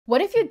What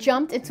if you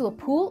jumped into a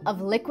pool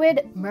of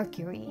liquid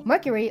mercury?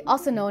 Mercury,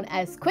 also known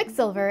as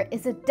quicksilver,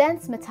 is a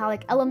dense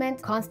metallic element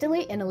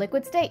constantly in a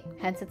liquid state,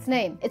 hence its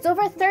name. It's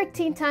over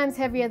 13 times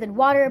heavier than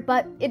water,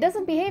 but it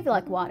doesn't behave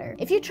like water.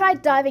 If you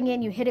tried diving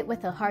in, you hit it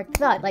with a hard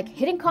thud, like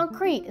hitting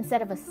concrete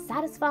instead of a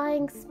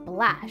satisfying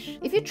splash.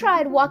 If you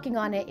tried walking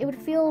on it, it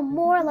would feel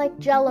more like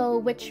jello,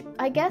 which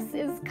I guess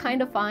is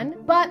kind of fun,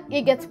 but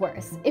it gets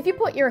worse. If you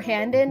put your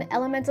hand in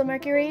elemental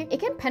mercury, it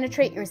can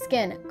penetrate your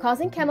skin,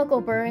 causing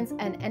chemical burns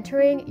and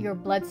entering your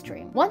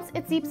bloodstream. Once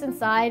it seeps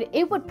inside,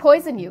 it would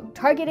poison you,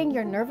 targeting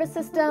your nervous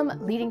system,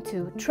 leading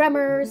to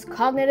tremors,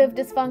 cognitive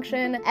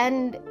dysfunction,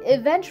 and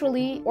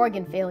eventually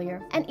organ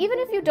failure. And even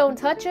if you don't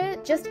touch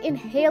it, just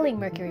inhaling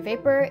mercury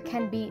vapor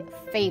can be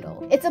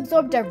fatal. It's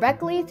absorbed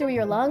directly through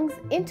your lungs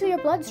into your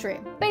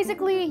bloodstream.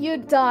 Basically,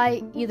 you'd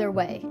die either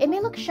way. It may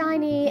look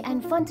shiny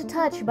and fun to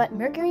touch, but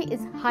mercury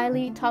is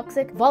highly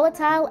toxic,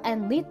 volatile,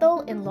 and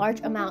lethal in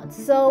large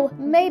amounts, so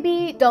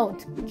maybe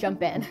don't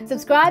jump in.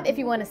 Subscribe if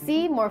you want to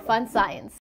see more fun science.